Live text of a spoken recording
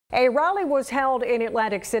A rally was held in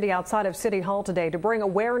Atlantic City outside of City Hall today to bring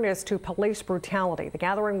awareness to police brutality. The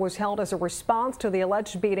gathering was held as a response to the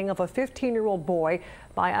alleged beating of a 15-year-old boy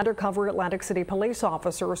by undercover Atlantic City police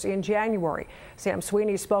officers in January. Sam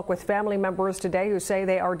Sweeney spoke with family members today who say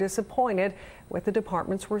they are disappointed with the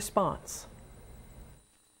department's response.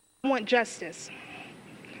 I want justice.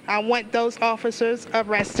 I want those officers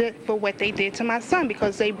arrested for what they did to my son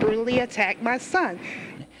because they brutally attacked my son.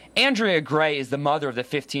 Andrea Gray is the mother of the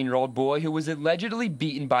 15-year-old boy who was allegedly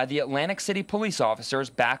beaten by the Atlantic City police officers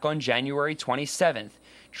back on January 27th.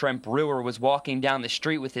 Trent Brewer was walking down the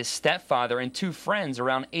street with his stepfather and two friends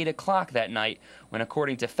around 8 o'clock that night when,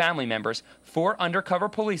 according to family members, 4 undercover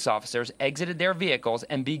police officers exited their vehicles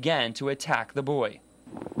and began to attack the boy.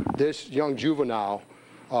 This young juvenile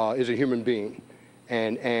is a human being,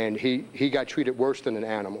 and he got treated worse than an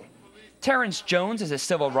animal. Terrence Jones is a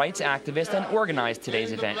civil rights activist and organized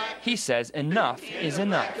today's event. He says enough is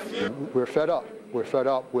enough. We're fed up. We're fed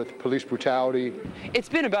up with police brutality. It's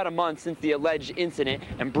been about a month since the alleged incident,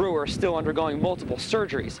 and Brewer is still undergoing multiple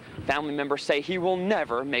surgeries. Family members say he will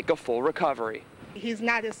never make a full recovery. He's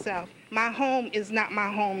not himself. My home is not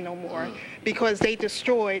my home no more because they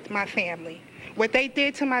destroyed my family. What they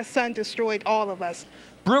did to my son destroyed all of us.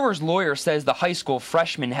 Brewer's lawyer says the high school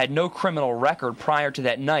freshman had no criminal record prior to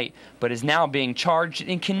that night, but is now being charged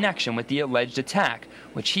in connection with the alleged attack,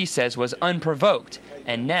 which he says was unprovoked.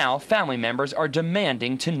 And now family members are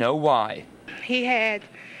demanding to know why. He had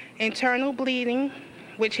internal bleeding,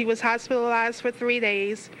 which he was hospitalized for 3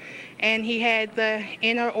 days, and he had the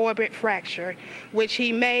inner orbit fracture, which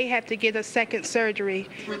he may have to get a second surgery.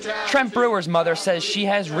 Trent Brewer's mother says she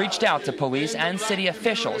has reached out to police and city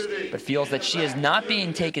officials, but feels that she is not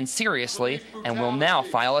being taken seriously and will now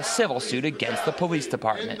file a civil suit against the police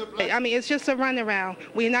department. I mean, it's just a runaround.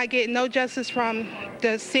 We're not getting no justice from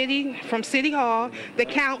the city, from City Hall, the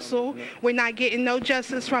council. We're not getting no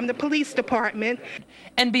justice from the police department.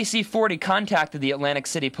 NBC 40 contacted the Atlantic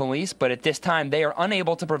City Police, but at this time they are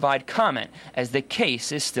unable to provide comment as the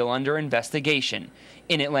case is still under investigation.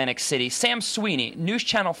 In Atlantic City, Sam Sweeney, News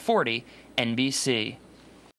Channel 40, NBC.